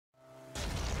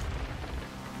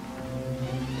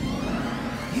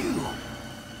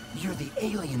You're the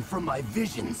alien from my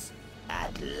visions.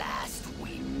 At last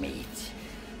we meet.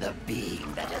 The being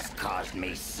that has caused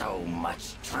me so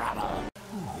much trouble.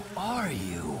 Who are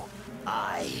you?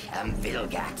 I am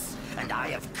VILGAX, and I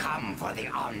have come for the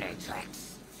Omnitrix.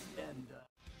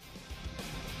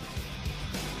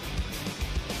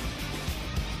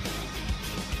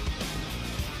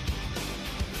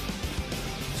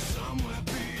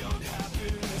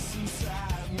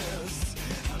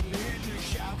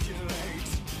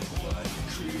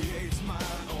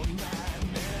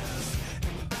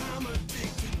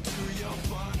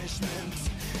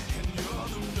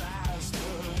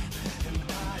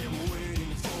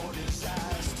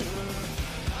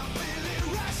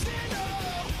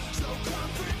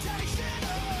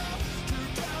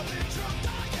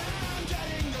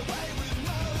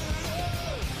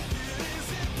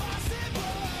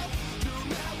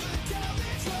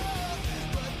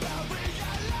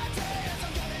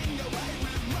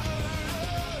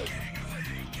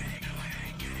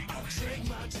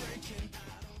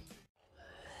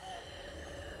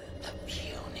 The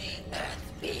puny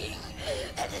Earth being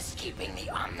that is keeping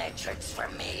the Omnitrix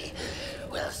from me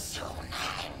will soon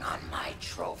hang on my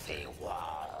trophy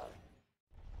wall.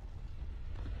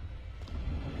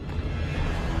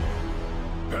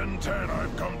 Ben 10,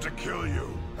 I've come to kill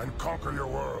you and conquer your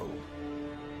world.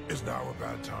 Is now a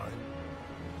bad time?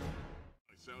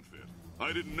 Nice outfit.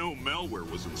 I didn't know malware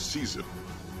was in season.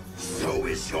 So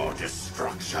is your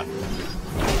destruction.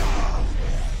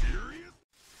 Serious?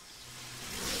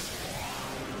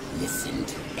 Listen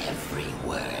to every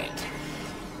word.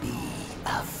 Be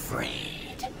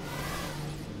afraid.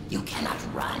 You cannot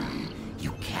run.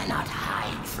 You cannot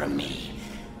hide from me.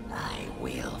 I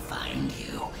will find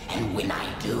you, and when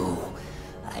I do,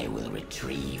 I will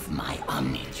retrieve my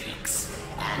Omnitrix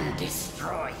and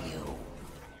destroy you.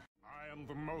 I am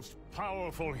the most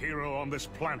powerful hero on this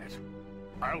planet.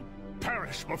 I'll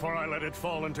perish before I let it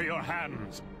fall into your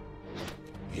hands.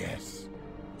 Yes,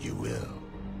 you will.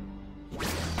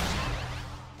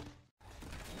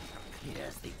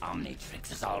 Here's the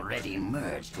Omnitrix is already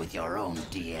merged with your own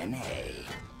DNA.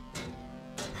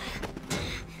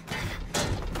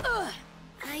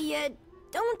 I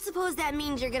don't suppose that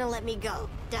means you're gonna let me go,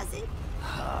 does it?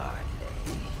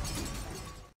 Hardly.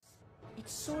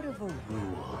 It's sort of a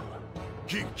rule.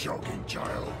 Keep joking,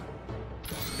 child.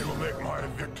 It'll make my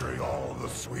victory all the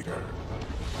sweeter.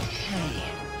 Hey,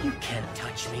 you can't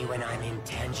touch me when I'm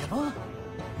intangible.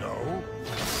 No?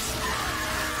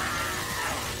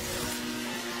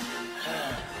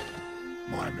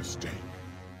 My mistake.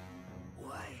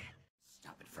 Why?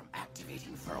 Stop it from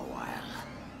activating for a while.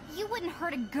 You wouldn't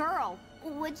hurt a girl,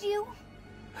 would you?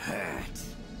 Hurt?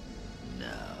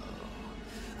 No.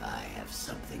 I have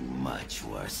something much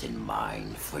worse in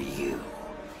mind for you.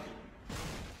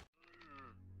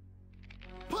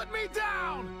 Put me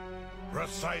down!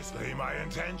 Precisely my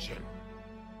intention.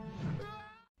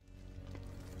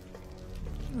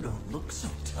 You don't look so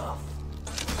tough.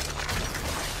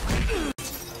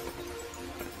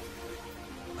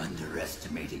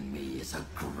 Underestimating me is a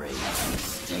great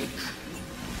mistake.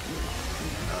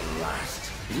 The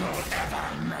last you'll ever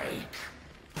make.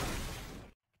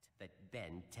 But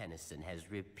Ben Tennison has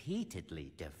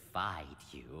repeatedly defied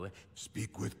you.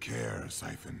 Speak with care,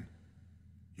 Siphon.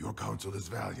 Your counsel is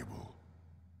valuable,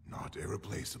 not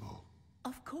irreplaceable.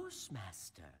 Of course,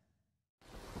 Master.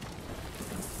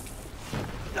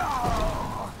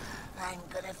 No! I'm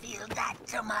gonna feel that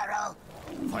tomorrow.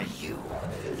 For you,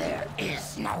 there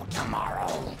is no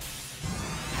tomorrow.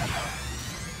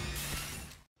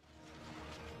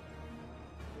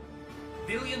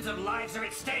 Billions of lives are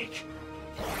at stake.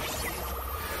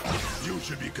 You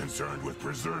should be concerned with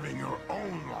preserving your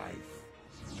own life.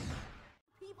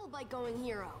 People by going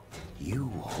hero. You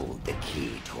hold the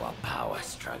key to a power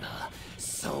struggle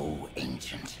so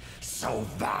ancient, so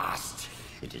vast,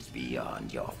 it is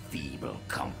beyond your feeble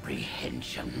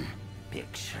comprehension.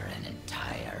 Picture an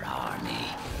entire army,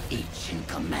 each in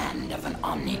command of an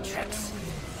Omnitrix,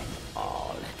 and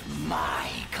all at my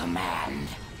command.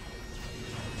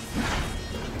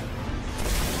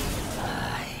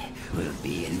 I will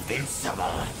be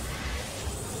invincible.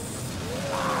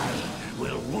 I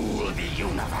will rule the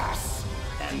universe.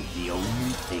 And the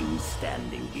only thing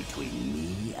standing between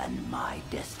me and my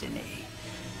destiny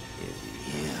is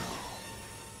you.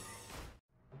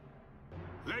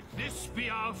 Let this be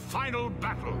our final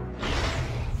battle.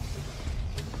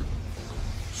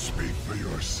 Speak for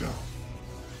yourself.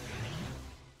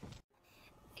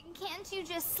 Can't you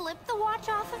just slip the watch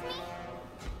off of me?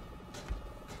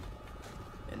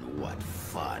 And what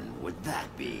fun would that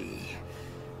be?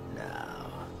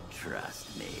 Now,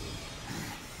 trust me.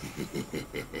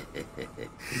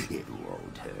 It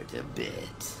won't hurt a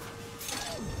bit.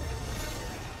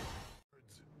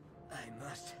 I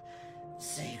must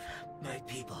save my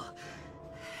people.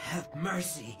 Have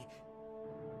mercy.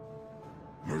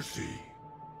 Mercy.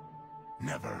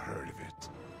 Never heard of it.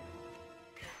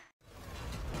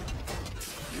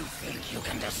 You think you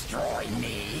can destroy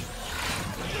me?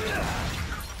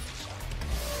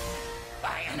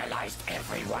 I analyzed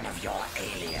every one of your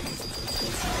aliens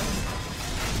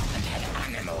and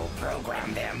had Animal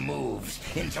program their moves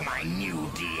into my new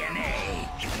DNA.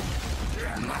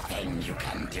 Nothing you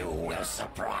can do will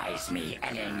surprise me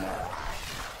anymore.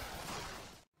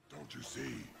 Don't you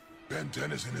see? Ben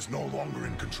Tennyson is no longer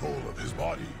in control of his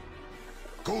body.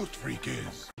 Ghost Freak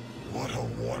is. What a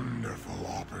wonderful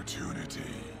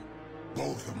opportunity.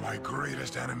 Both of my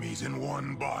greatest enemies in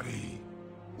one body.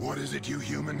 What is it you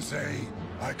humans say?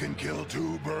 I can kill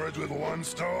two birds with one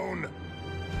stone?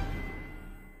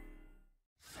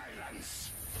 Silence.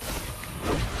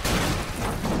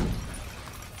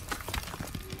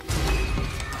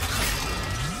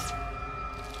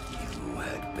 You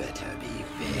had better be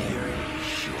very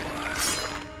sure.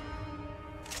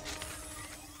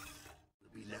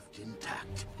 Will be left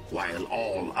intact, while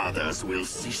all others will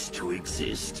cease to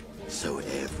exist. So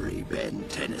every Ben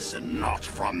Tennyson not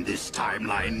from this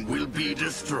timeline will be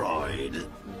destroyed.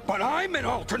 But I'm an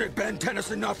alternate Ben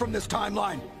Tennyson not from this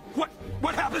timeline.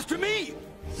 What happens to me?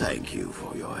 Thank you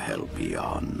for your help,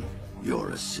 Eon.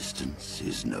 Your assistance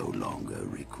is no longer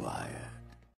required.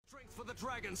 Strength for the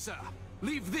dragon, sir.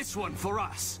 Leave this one for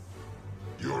us.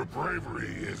 Your bravery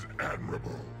is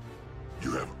admirable.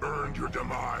 You have earned your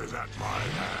demise at my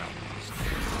hands.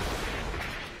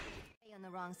 Stay on the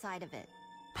wrong side of it.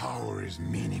 Power is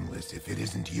meaningless if it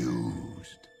isn't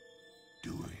used.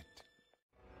 Do it.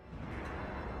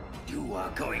 You are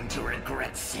going to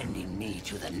regret sending me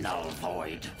to the Null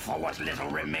Void for what little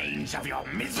remains of your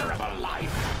miserable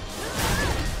life.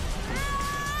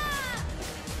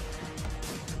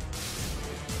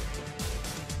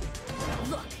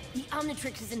 Look, the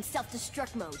Omnitrix is in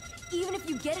self-destruct mode. Even if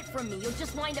you get it from me, you'll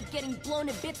just wind up getting blown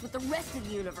to bits with the rest of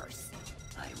the universe.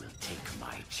 I will take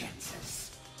my chances.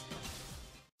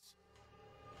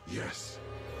 Yes.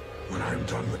 When I'm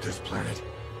done with this planet,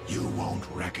 you won't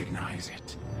recognize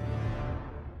it.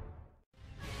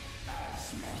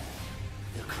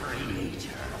 The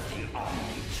creator of the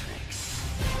Omnitrix.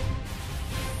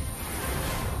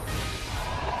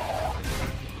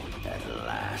 At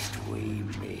last we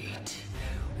meet.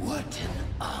 What an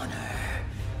honor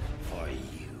for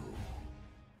you.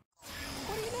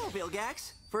 What do you know,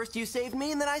 VILGAX? First you saved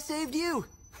me, and then I saved you.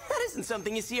 That isn't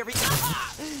something you see every...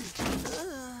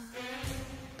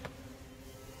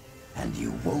 And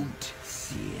you won't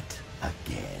see it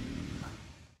again.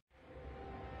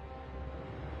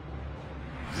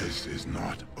 This is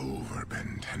not over,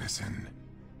 Ben Tennyson.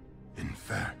 In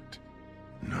fact,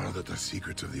 now that the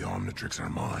secrets of the Omnitrix are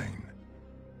mine,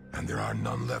 and there are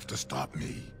none left to stop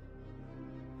me,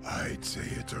 I'd say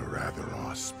it's a rather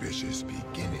auspicious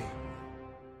beginning.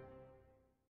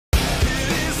 It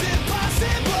is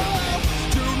impossible.